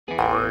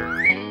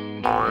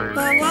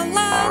La la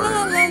la la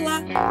la la.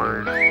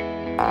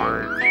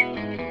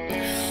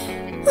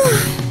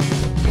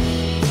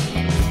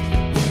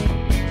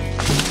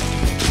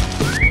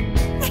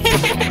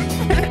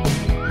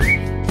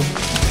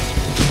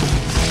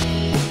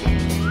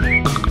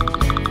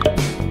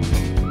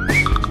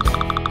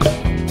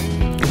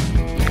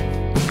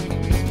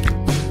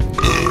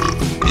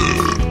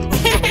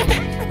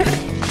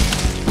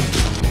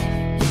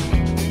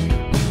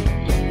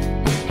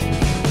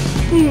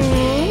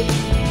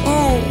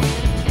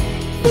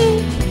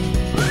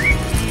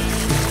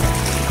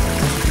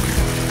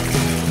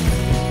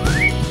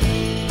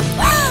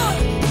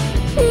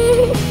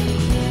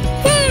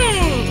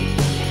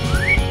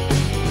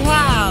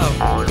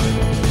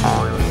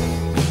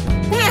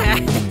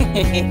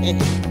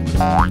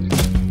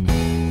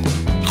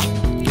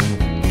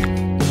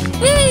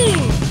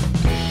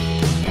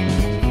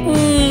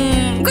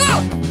 Go!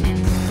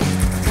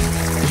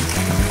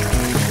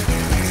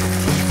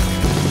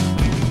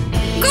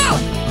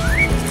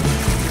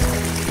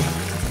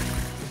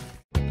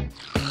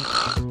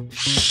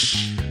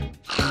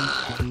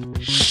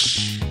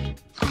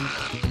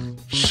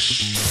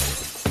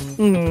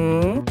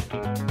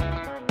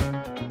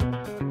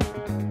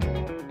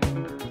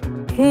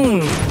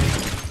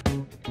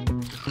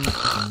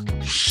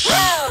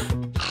 Go!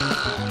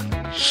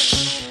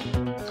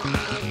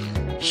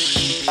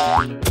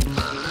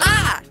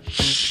 Ah!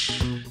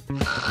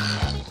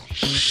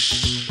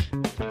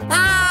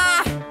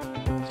 Ah!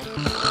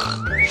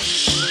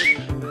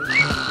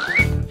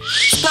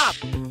 Stop!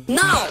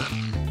 No!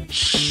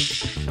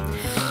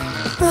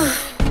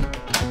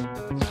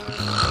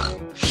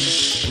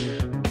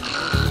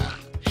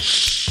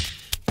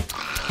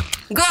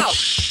 Go!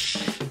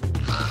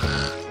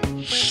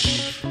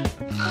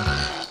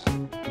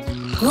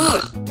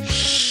 Good.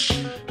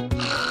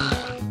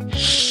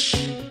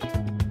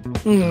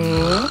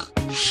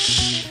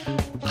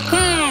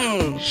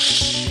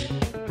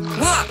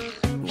 What?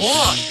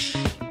 What?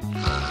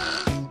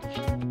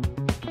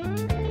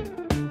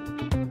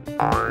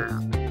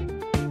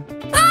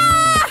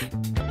 Ah!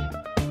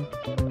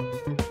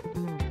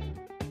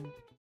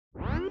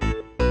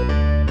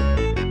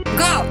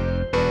 Go!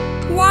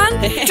 1,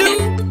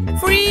 2,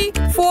 3,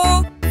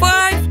 4,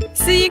 5,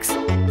 6.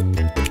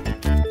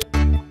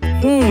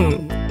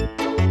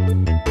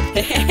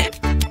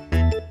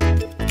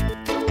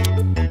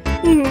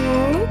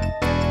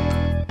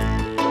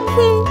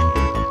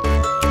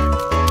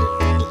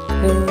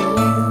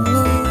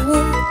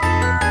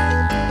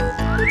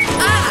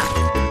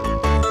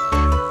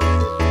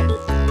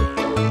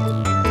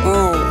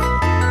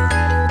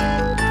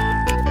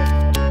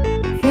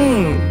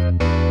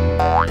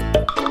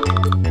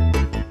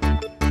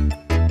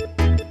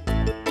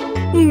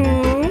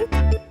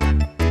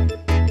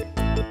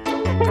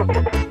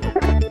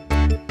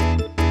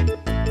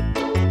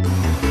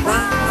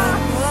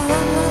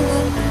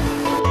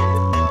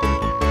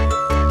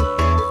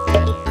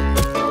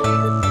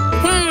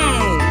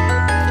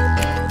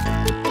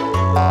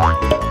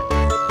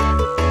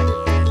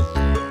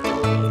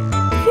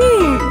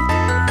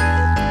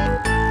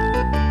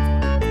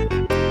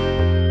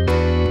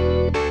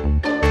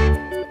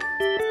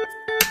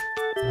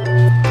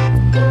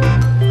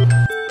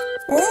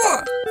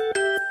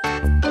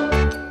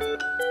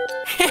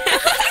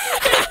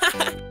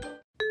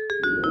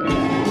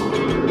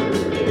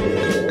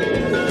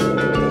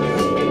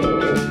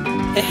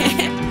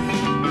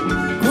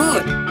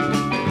 Good.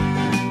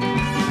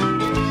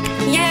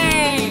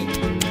 Yay!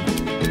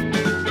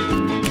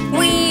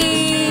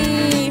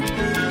 Whee!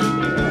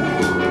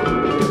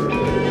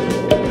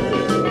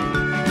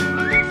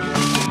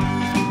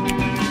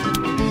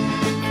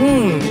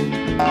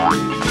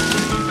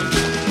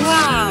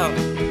 Wow!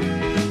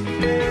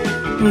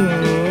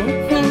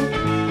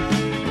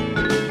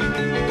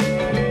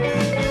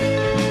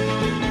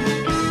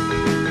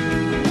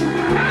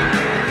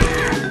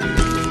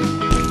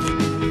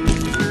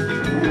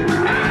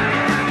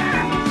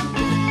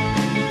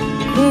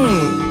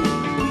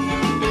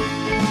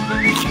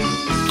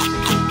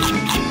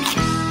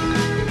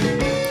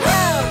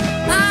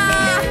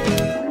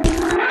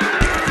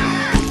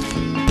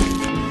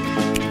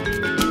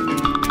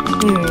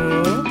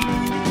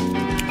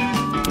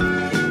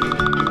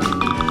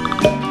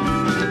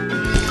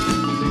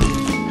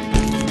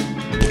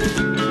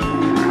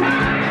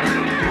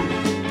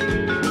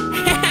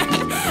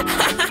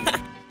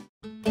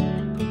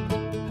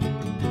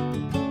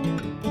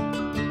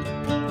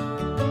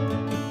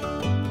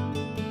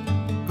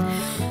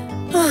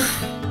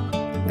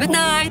 Good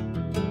night.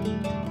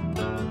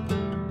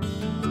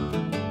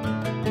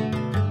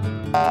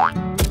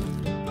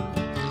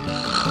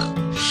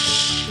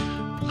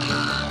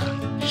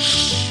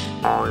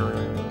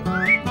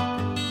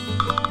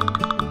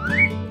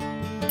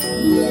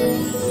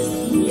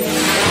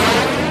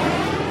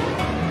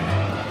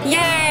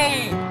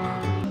 Yay!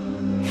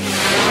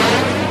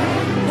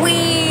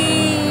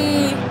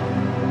 Whee!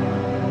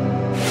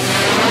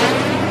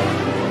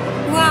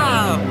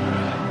 Wow!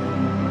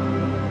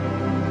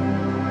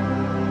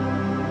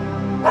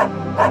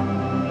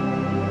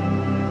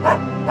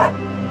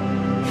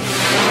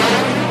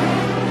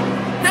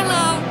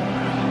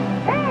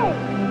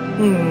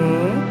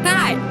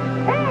 Hi!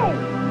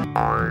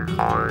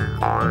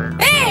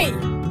 Hey!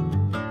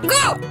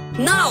 Go!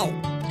 No!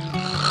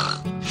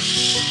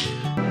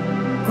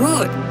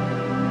 Good!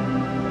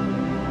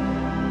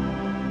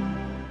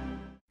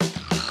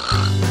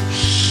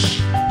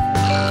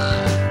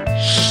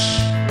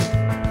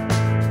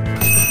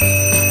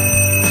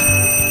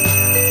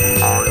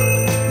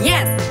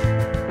 Yes!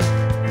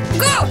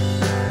 Go!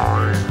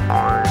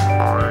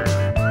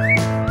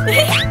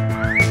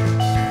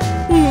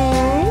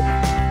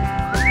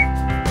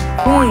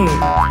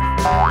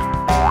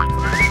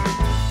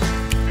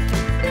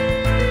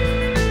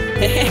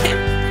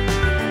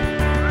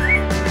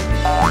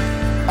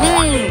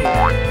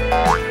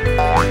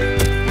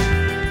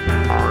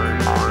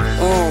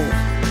 Oh.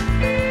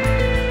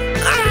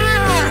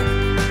 Ah!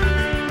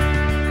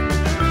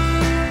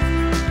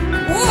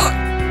 What?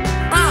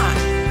 Ah.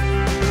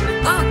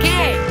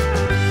 Okay.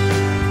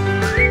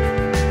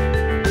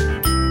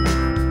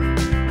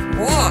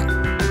 What?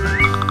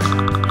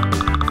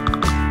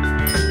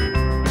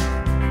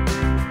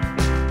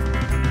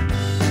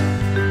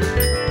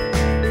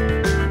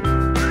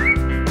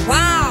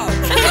 Wow.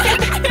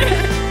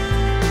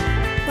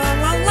 La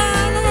la la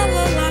la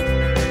la la.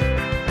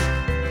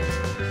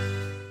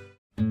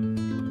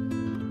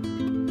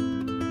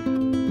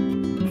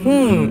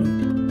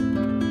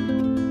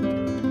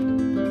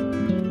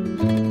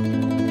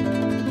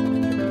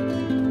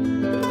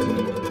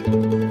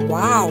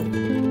 Wow.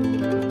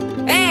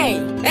 Hey,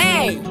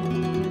 hey.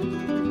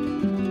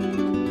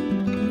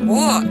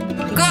 What?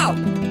 Go.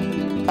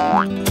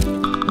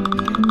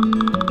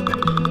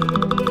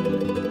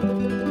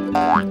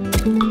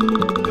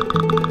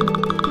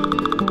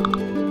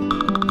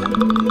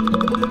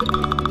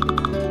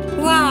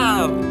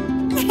 Wow.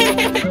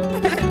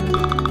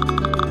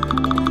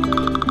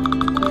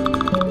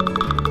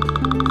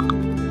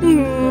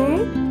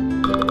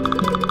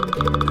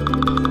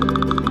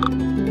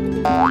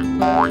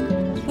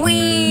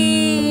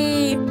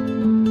 Wee.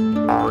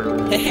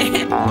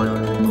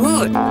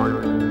 Good.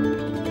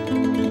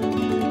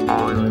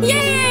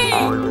 Yay!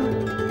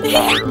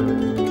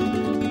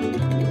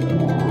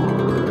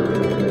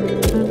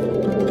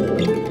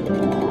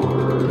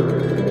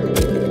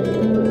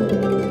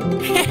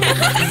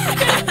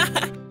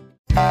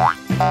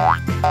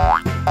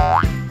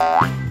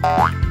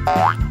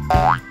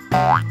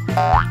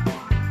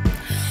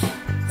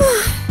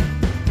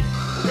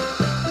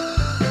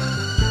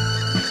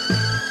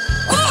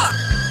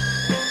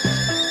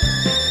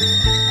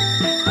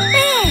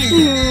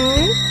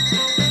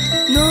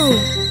 No.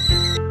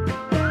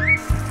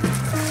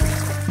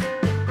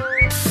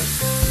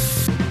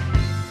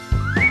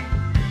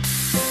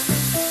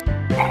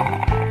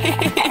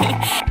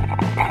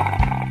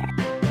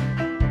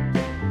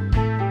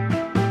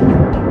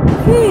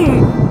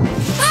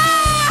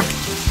 Ah!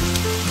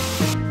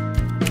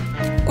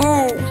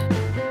 Oh.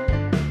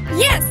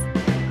 Yes.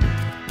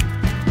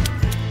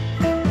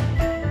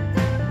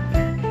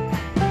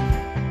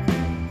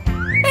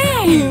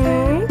 Hey.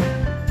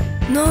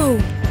 No.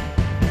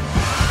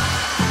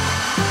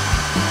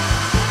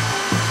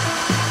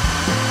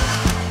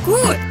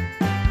 Good.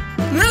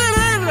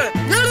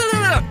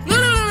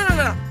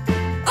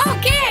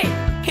 Okay.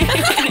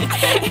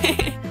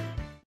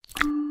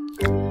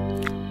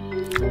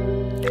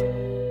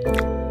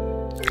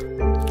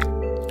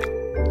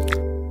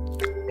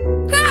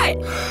 Hi.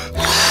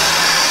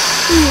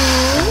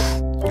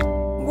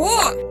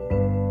 What?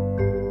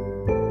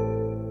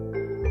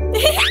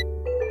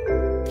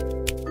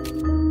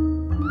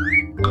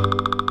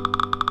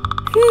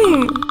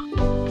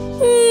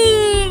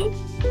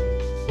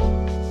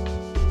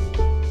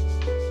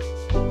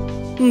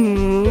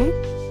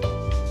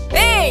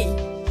 Hey!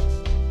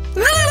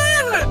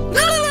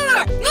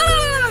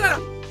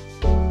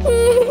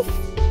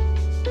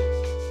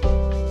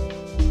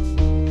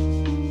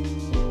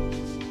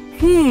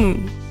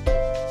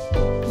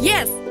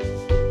 Yes.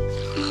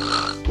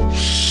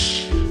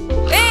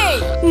 Hey!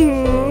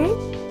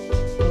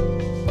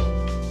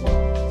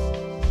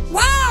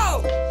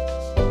 Wow!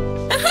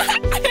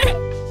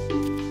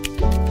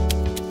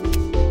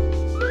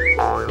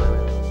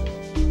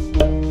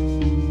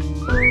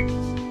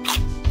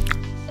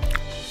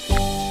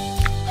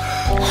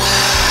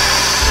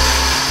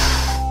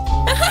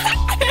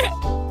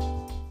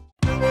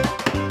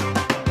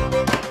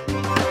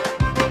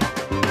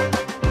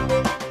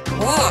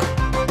 What?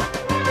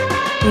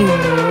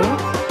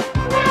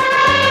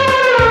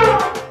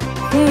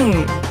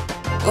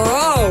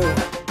 Oh.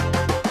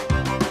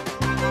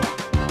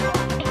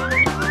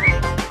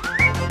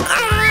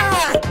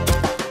 Ah!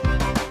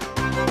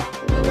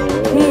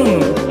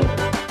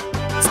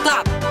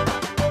 Stop.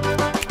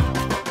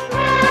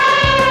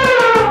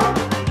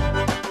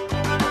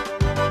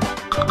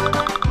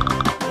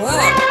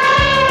 What?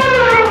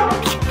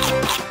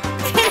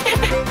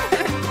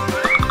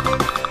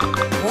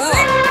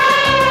 What?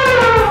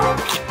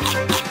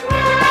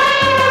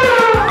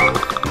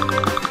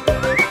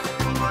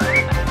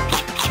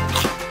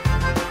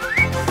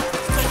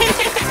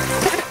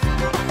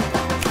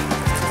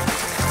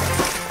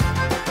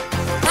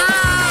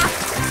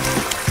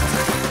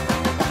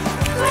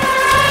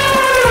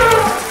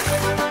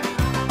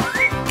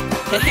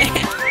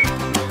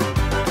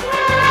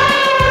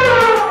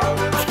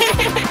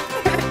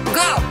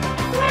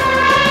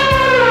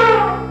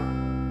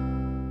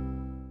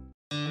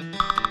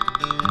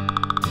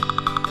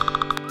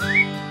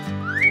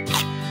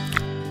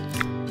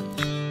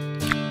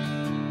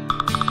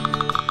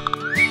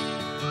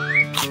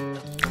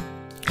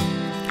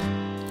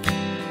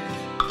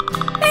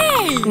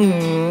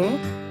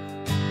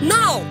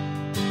 No!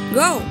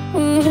 Go!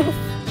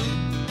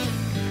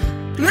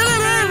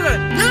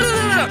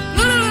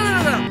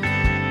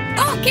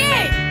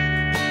 Okay!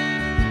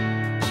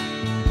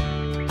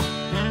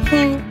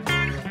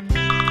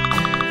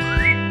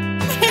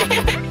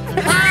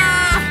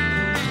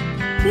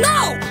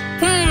 No!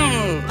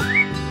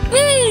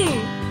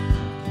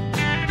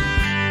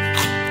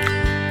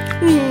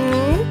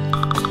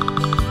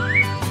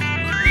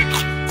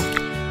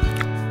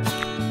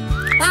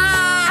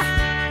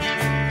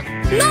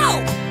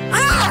 No!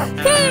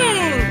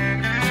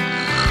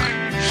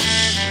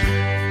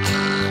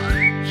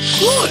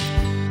 Good!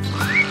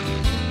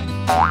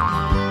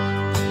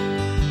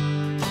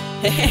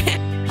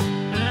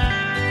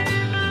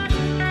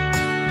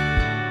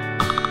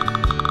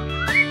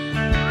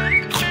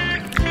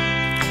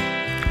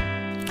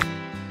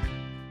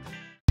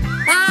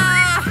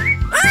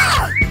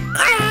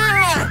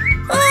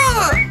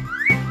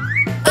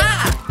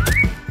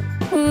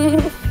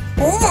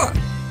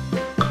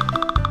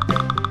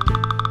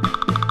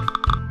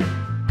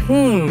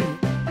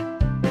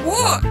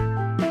 What?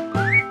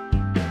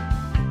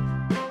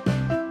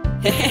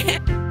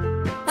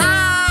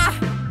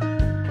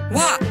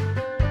 What?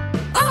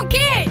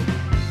 Okay.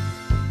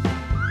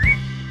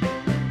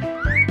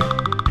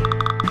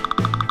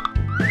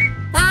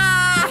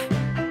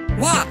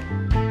 What?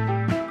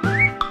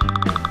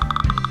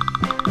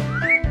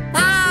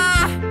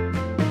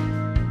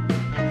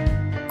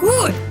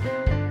 Good.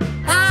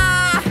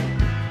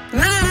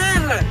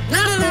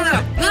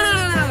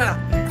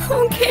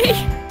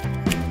 Okay.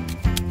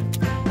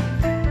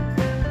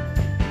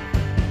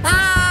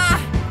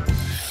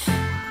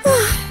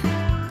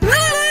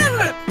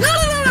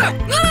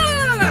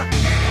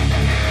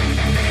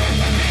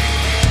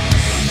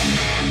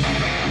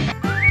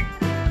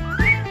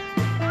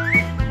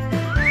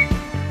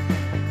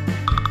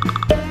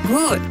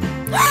 Good.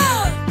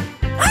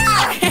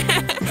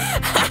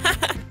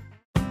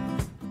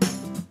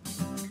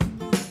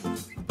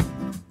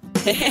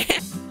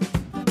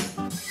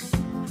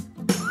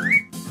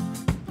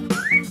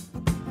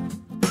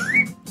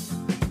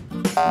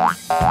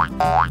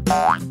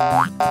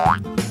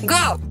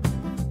 Go.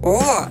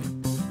 Oh.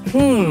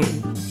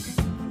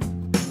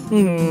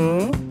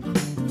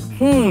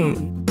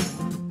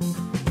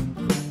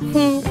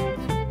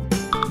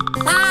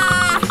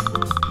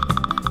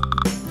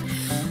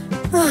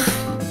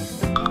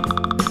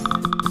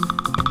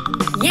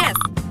 Yes.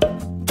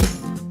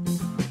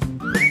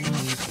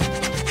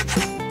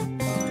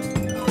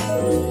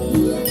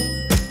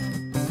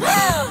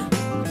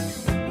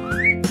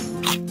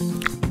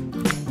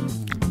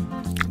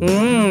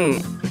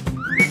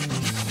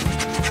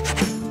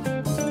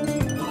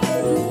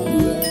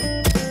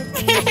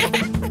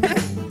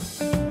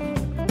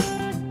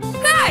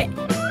 Hi.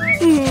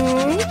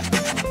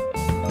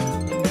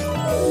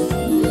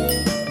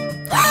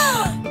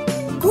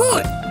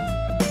 Good.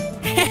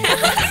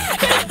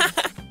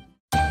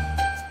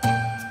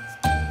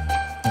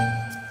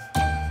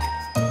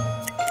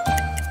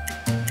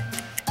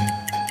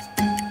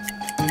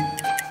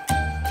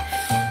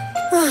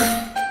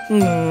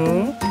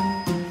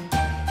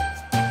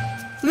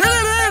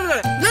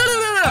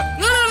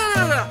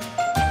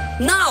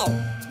 No.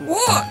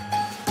 What?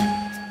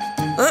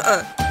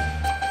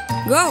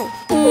 Go.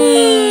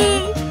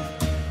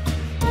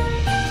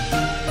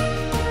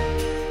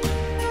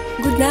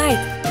 Good night.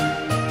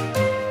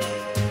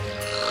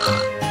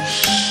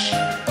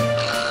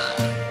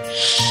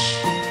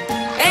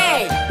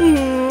 Hey.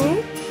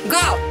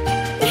 Go.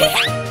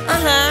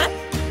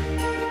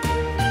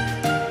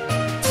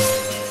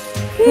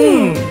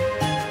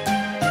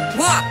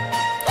 What?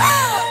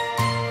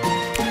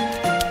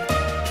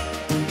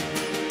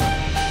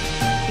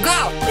 Go.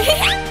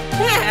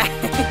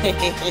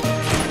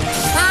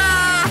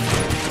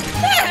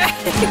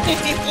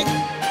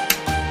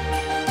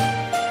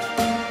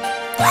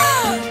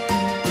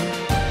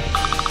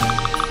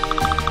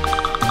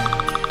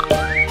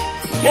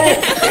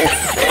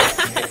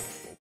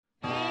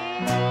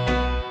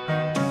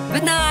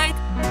 Good night.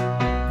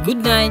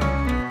 Good night.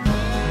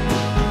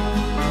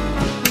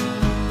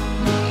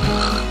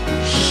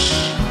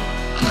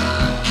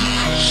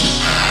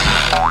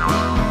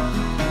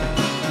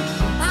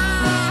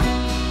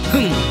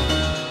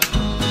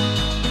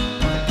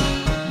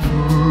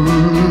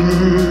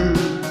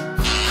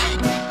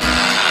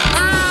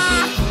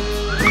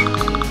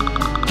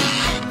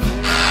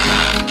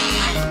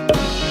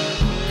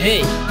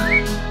 Hey,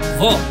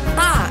 Vo.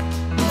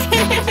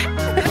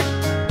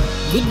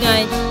 Good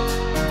night.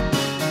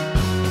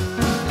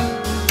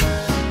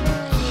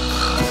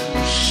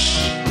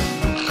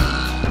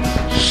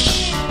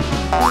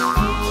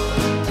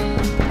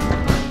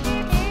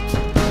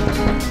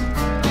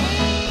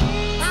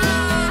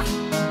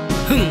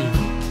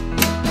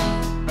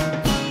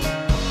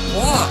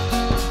 What?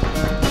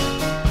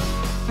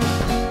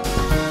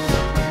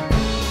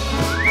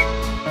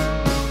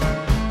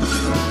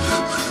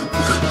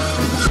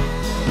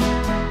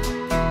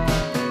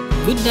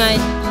 Good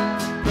night.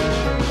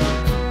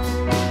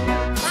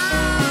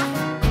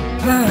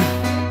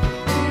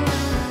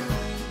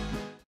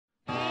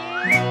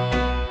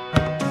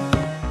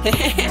 Good.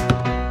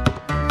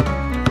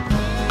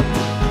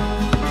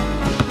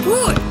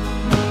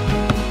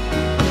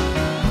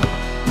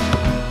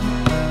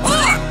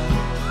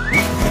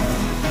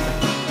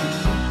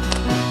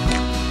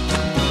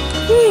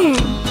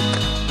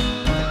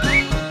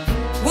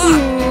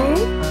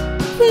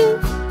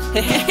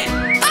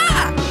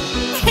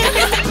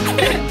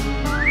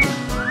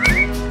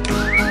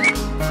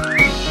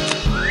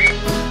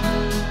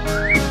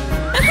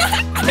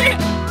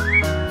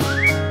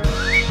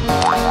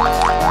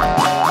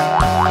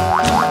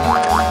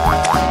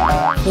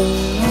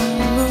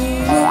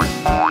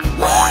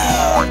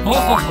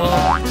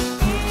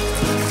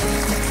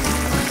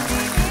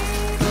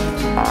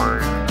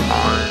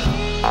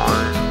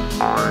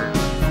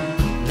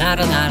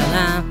 Nara nara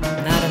na,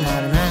 nara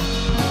nara na.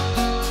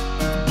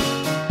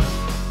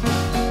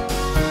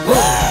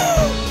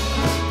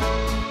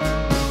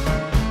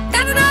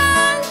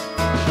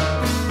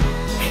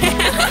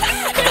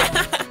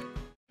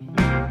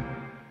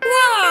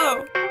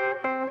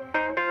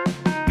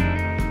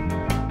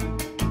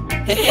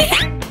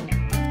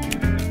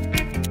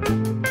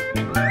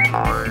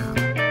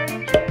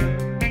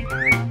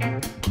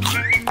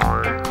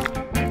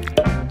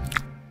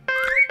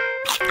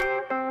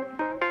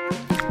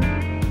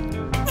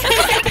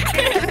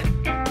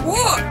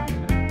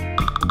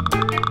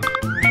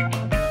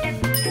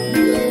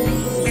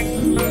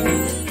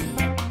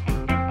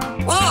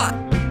 Wow!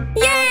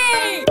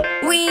 Yay!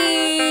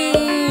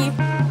 Wee!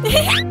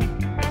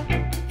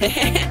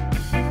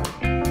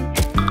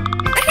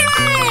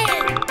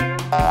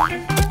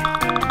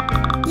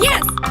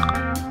 Yes!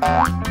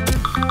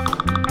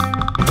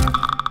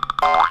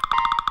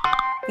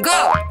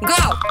 Go!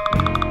 Go!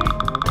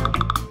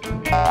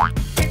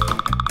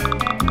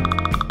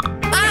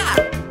 Ah!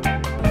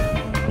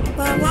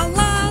 La la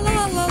la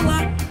la la la.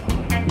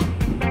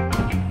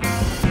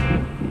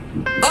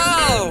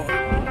 Oh!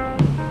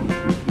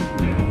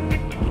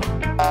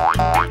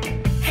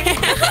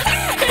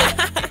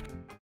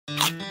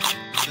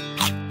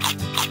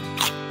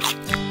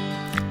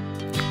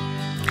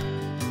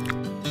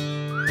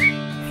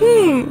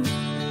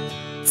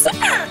 Sir!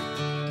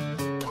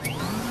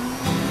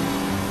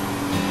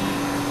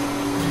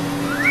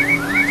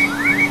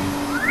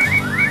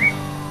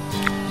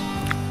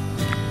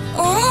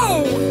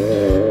 Oh!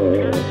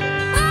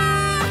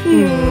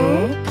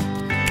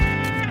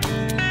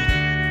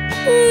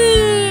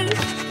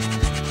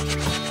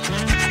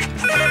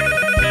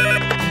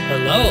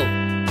 Hello.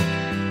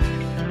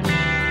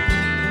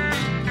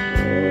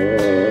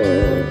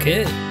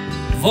 Okay.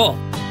 Vo.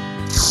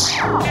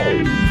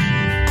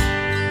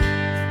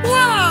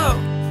 Wow!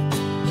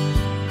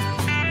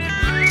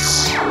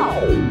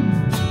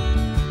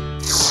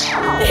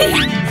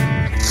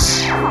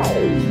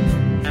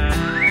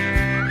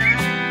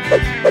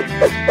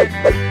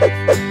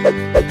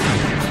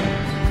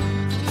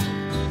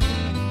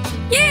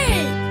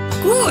 Yay!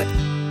 Good!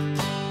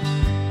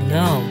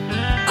 No.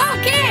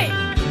 Okay!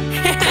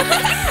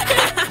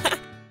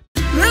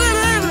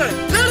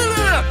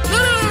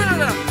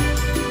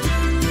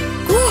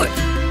 Good!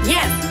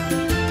 Yes!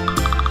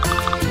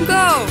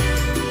 Go!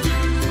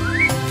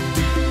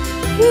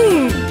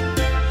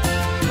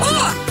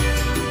 Oh!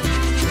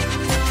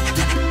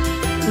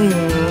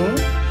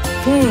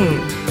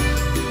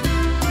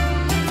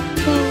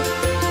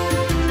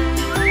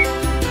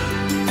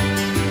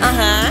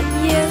 Uh-huh.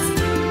 Yes.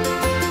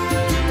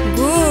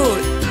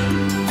 Good.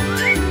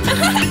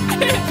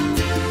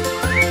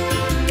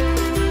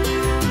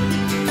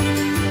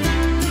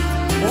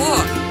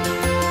 Oh.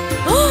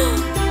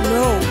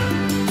 No.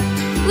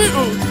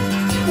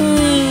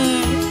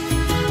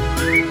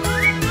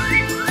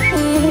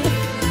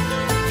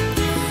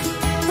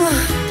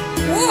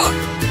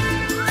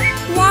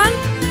 One.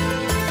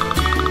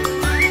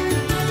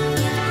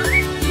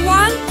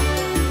 One.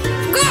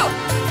 Go.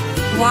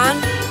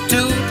 1,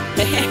 2.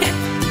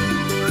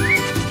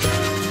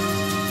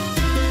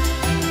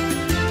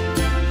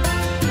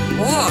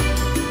 Oh.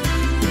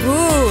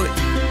 Good.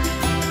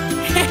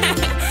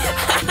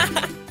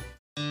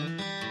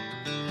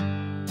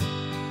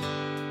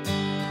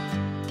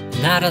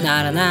 Nara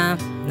nara na,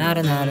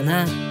 nara nara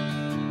na.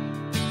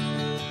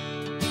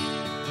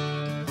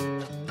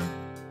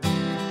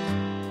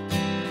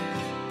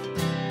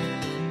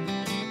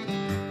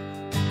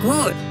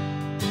 Good.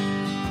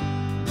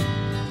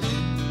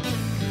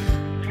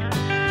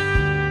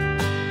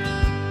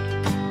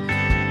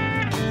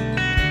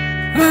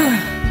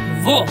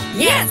 Vo.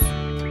 Yes.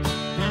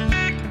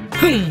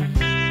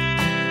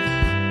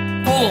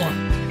 Oh.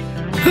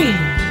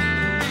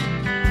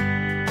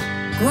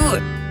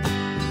 Good.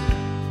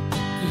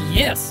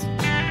 Yes.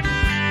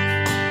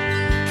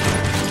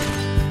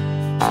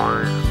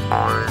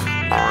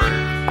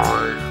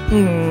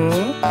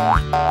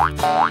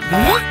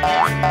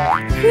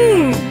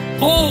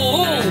 Oh.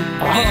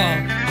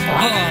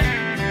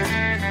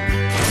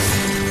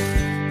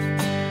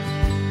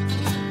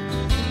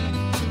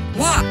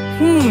 What?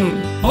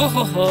 Ho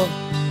ho ho.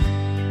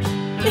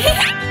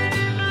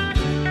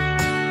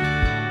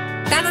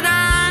 Da-da-da!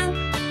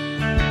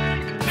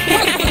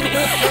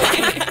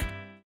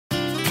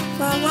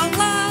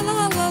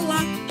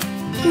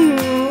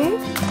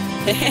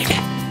 Yay!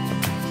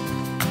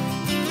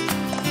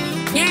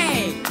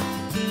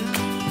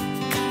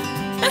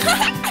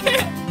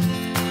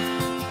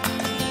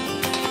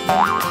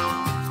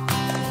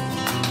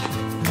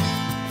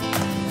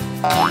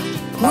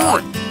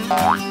 Good.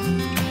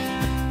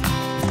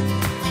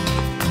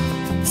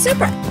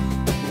 Super.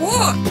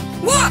 Whoa!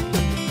 Whoa!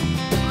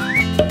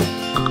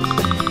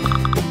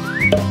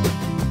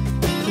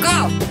 Go.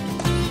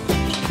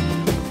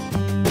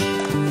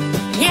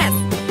 Yes.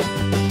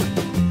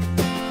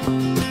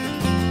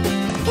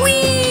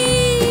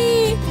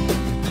 Whee!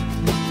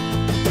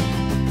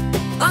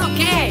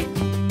 Okay.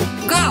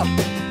 Go.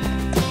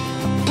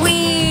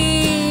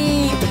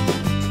 Whee!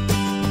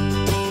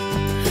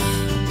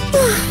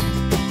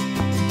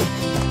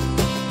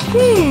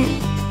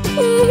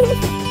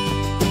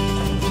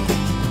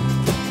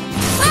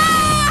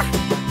 Ah!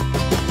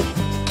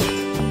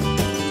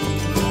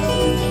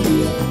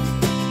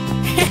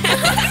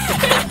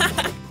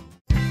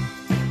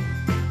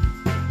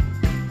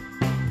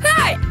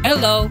 Hi.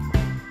 Hello.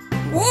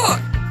 Whoa.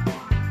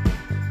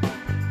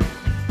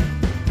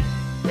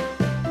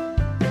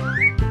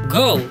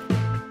 Go.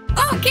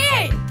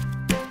 Okay.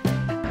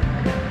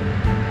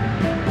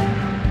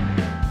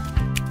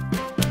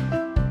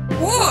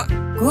 Whoa.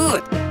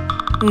 Good.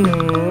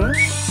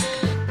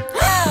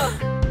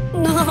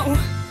 No.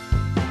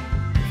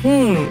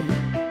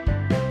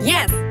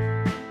 Yes.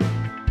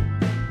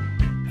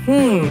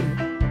 Oh.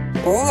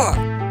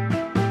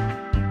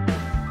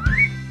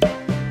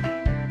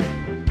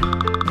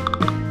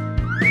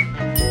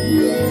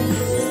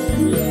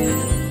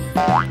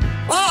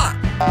 Oh.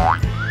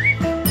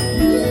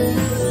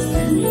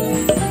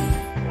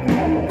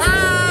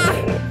 Ah.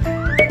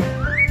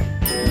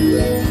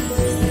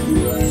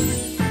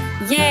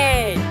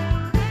 Yay.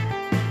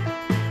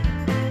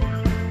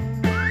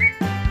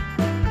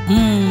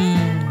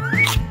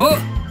 Oh.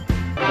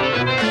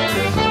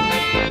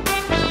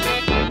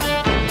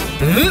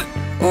 Huh?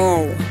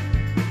 Oh.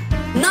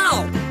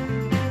 No.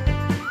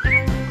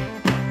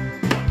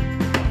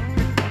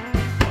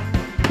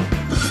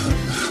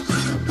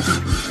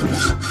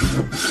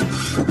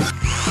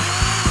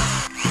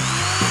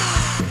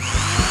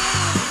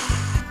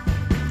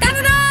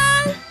 Ta-da-da!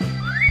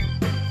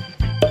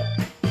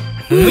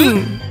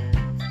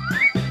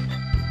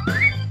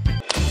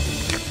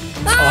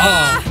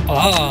 Ah!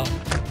 Ah.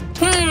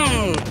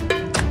 Hmm.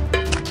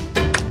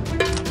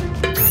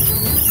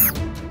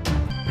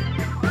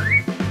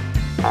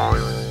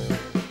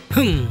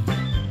 Hmm.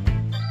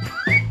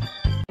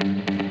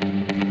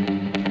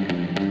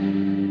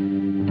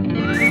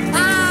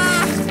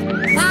 Ah!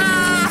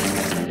 Ah!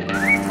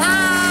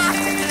 Ah!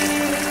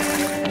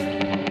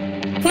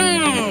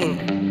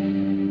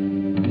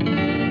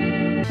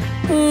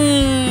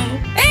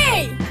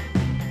 Hey!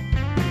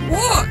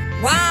 Whoa!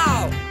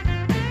 Wow!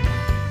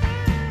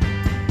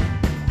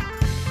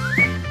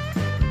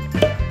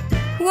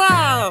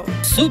 Wow!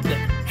 Super.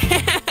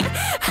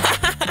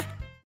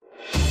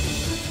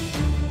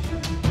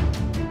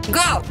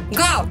 Go!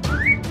 Go!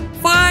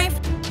 5,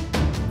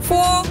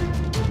 4,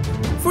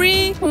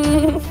 3, 2,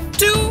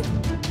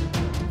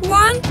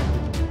 1,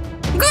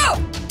 go!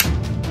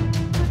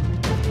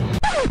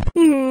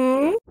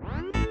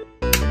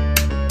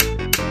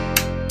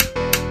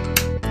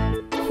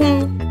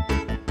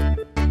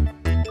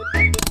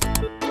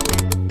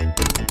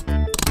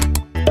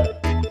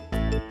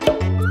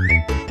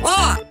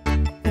 Oh!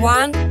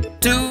 1,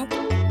 2,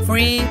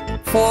 3,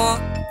 4,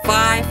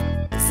 5,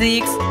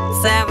 6,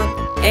 7,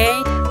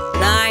 8,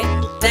 9,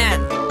 10.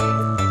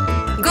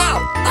 Go!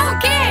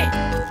 Okay!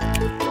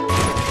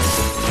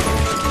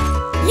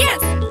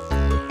 Yes!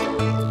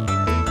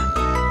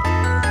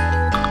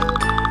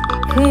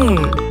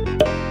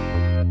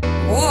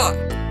 Whoa!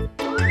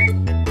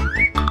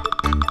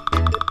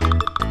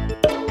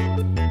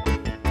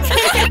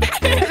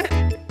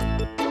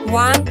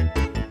 One,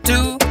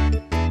 2,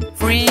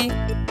 3,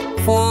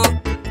 4,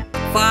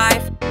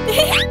 5,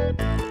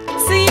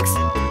 6,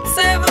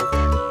 7,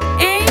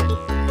 8,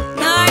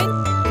 9,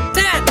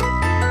 10.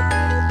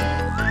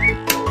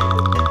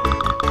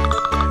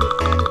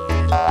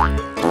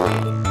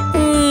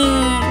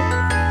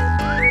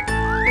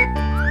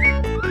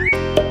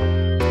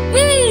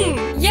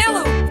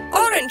 Yellow,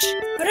 orange,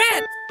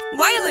 red,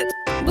 violet,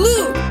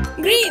 blue,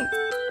 green.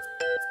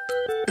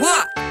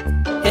 What?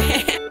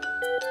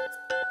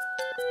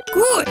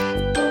 Good.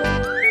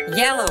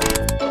 Yellow.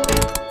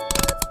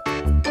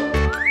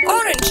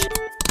 Orange.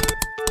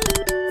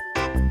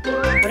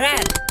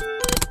 Red.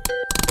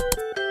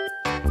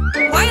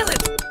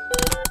 Violet.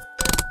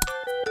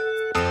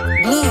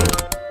 Blue.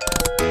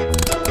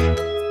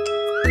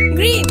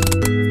 Green.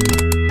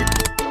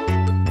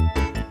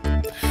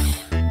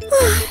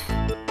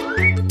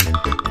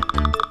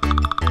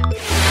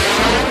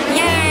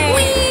 Yay!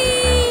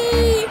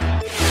 Whee!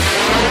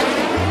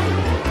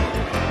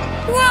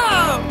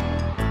 Wow!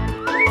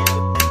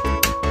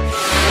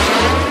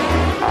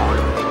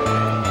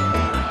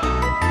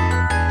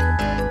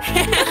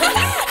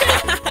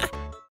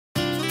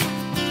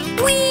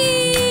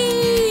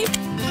 Whee!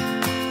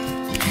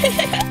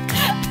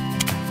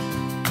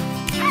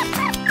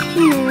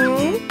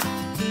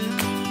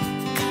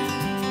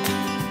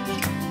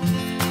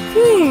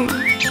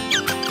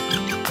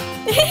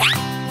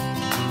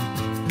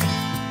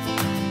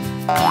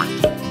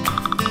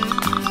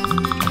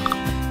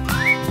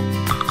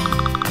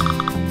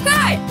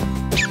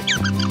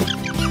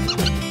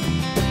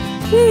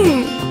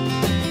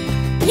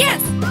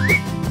 Yes.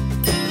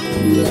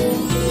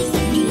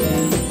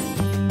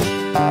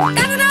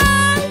 Ta-da-da!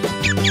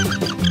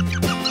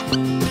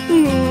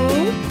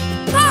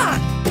 Ah.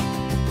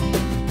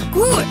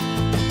 Good.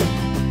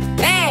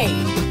 Hey.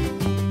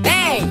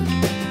 Hey.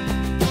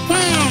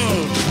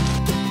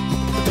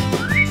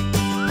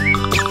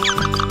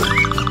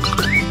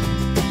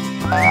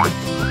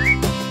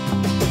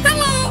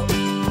 Hello.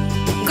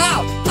 Go.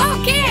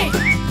 Okay.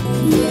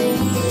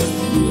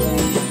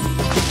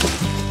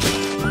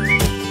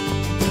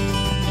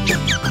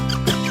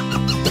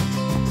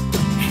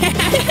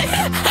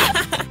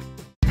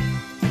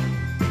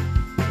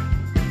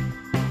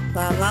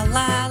 La la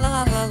la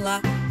la la la.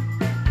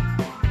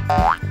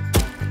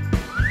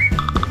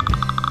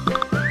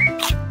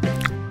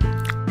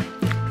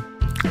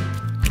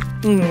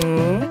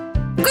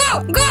 Go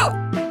go.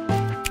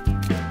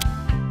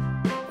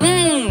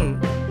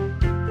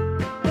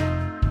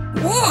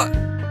 What?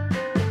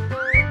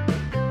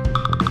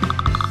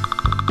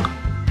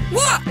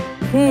 What?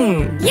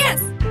 Yes.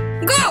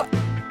 Go.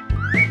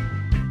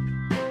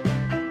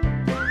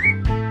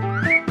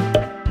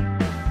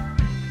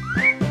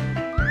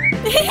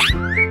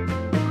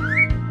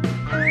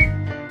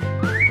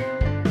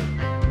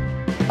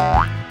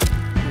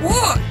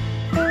 What?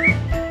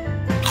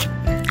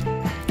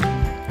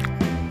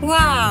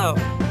 Wow.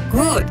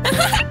 Good.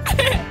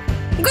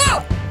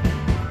 Go.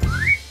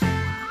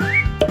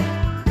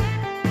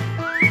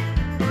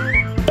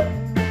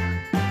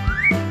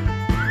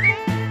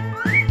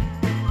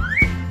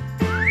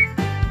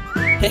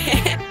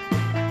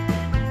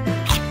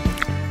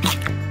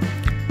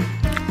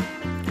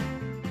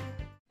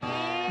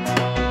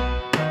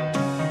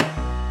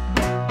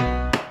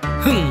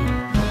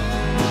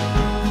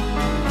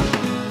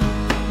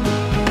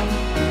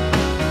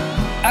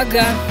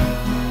 Ага.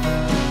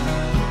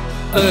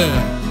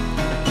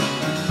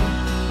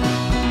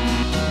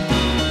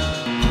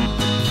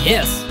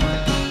 Yes.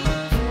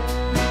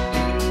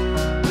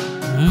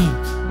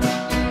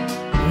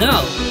 No.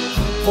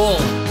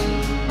 All.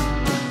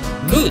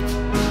 Good.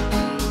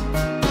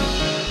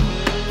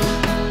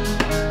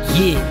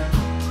 Yeah.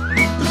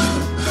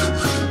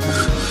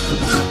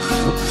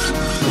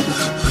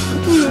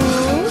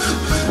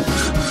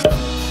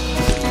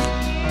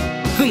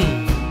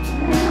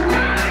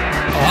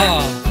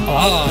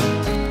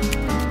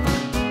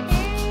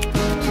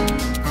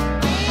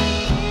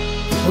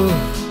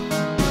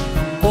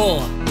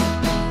 Oh.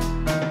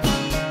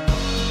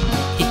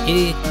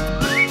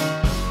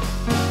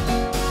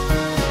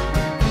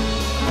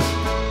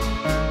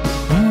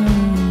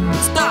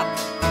 Stop.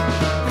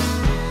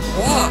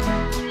 What?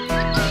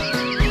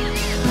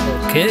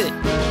 Okay.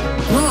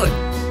 Good.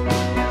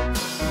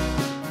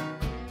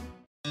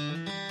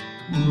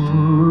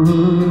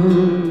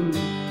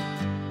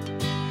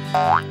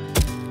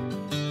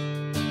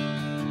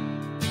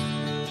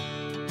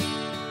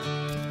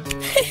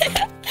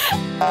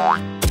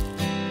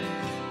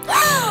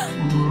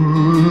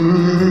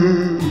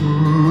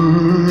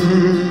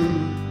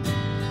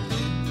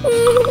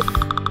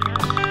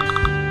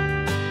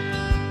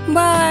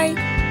 Bye.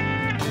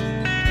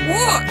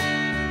 What?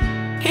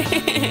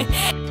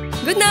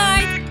 Good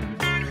night.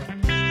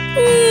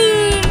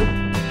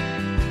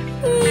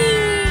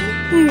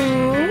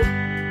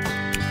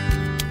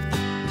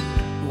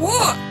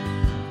 What?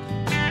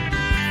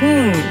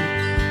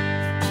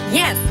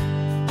 Yes.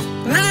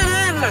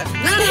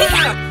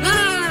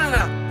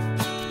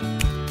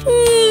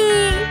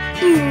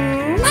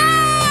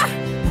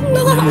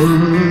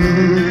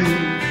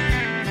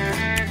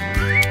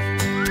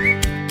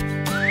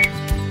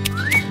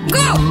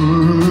 Go.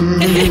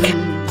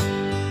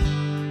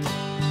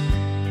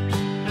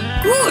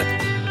 Good.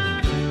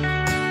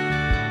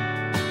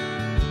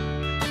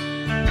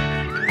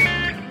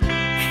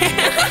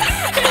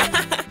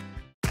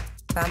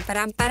 Pam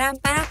param param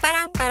param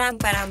param param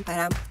param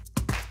param.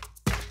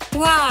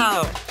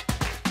 Wow.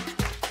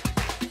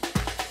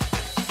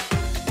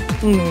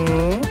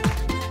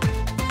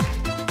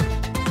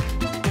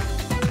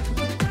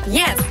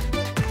 Yes.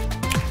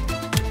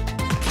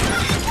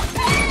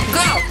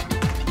 Go.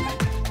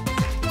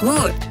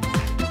 Good.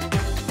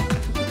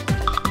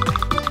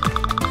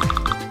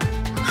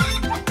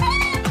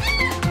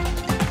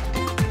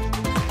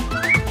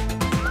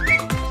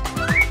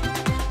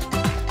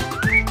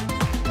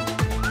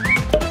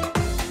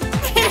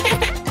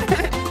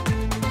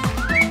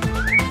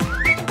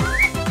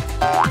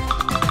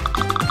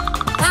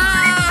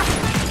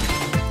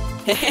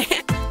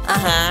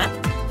 Uh-huh.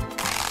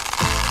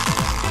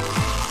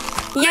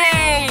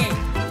 Yay!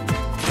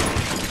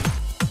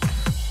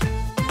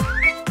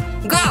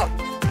 Go!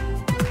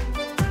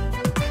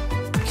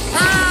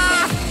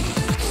 Ah!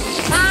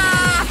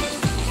 Ah!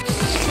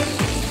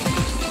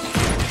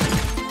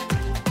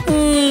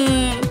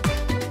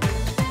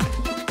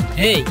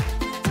 Hey.